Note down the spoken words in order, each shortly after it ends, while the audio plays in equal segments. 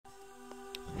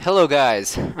Hello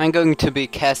guys, I'm going to be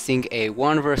casting a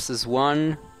 1 versus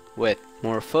 1 with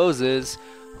Morphosis,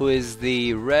 who is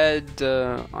the red,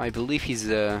 I believe he's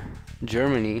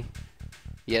Germany,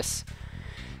 yes,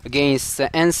 against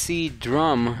the NC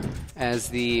Drum as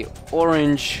the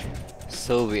orange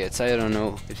Soviets. I don't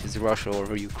know if it's Russia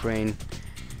or Ukraine,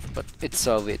 but it's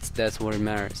Soviets, that's what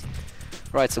matters.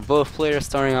 Right, so both players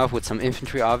starting off with some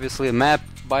infantry, obviously. The map,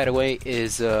 by the way,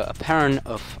 is a pattern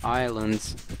of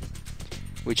islands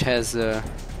which has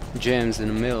gems in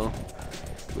the middle,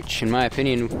 which in my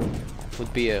opinion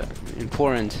would be an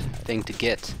important thing to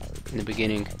get in the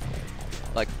beginning.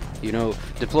 Like, you know,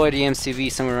 deploy the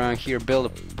MCV somewhere around here,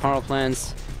 build power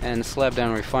plants, and slap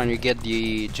down a refinery, get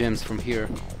the gems from here.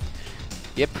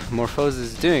 Yep, Morphosis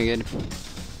is doing it.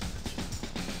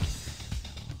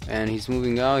 And he's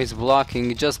moving out, he's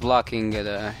just blocking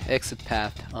the exit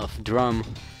path of Drum.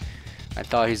 I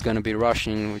thought he's gonna be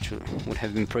rushing, which would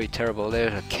have been pretty terrible.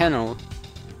 There's a kennel,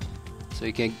 so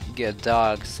you can get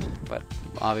dogs, but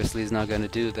obviously he's not gonna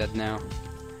do that now.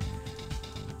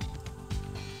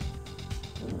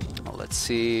 Well, let's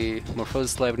see, Morphosis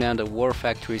slapped down the war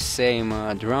factory, same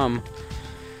Drum.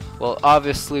 Well,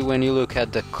 obviously when you look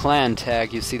at the clan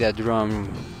tag, you see that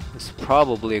Drum is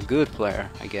probably a good player,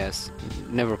 I guess.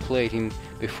 Never played him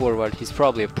before, but he's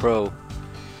probably a pro.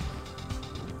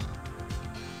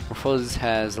 Morphosis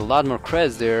has a lot more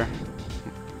creds there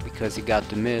because he got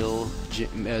the middle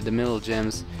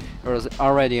gems. There was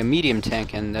already a medium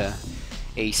tank and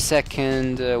a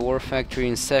second war factory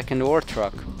and second ore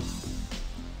truck.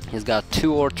 He's got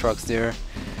 2 ore trucks there.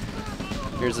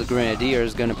 Here's the grenadier,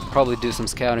 is gonna probably do some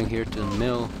scouting here to the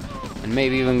mill and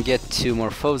maybe even get to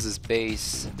Morphosis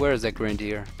base. Where is that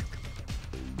grenadier?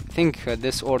 I think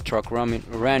this ore truck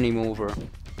ran him over.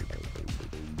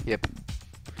 Yep.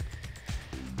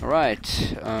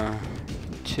 Alright,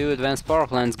 2 advanced power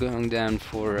plants going down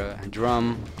for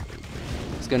Drum.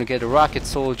 He's gonna get the rocket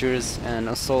soldiers and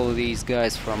assault these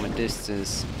guys from a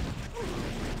distance.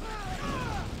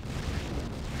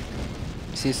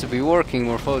 Seems to be working.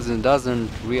 Morphosis doesn't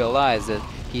realize that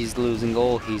he's losing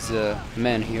all his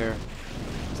men here.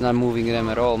 He's not moving them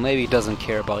at all. Maybe he doesn't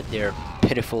care about their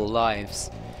pitiful lives.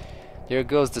 There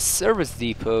goes the service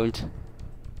depot.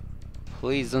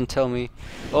 Please don't tell me.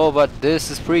 Oh, but this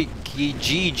is pretty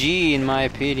GG in my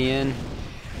opinion.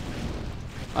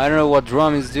 I don't know what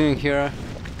Drum is doing here.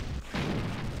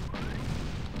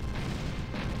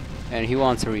 And he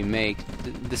wants a remake.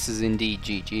 This is indeed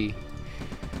GG.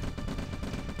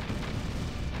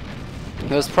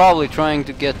 He was probably trying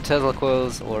to get Tesla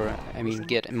coils, or I mean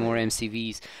get more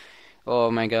MCVs.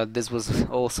 Oh my god, this was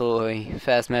also a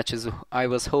fast match as I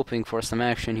was hoping for some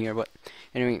action here, but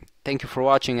anyway, thank you for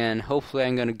watching, and hopefully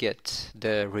I'm gonna get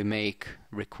the remake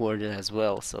recorded as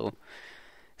well, so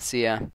see ya.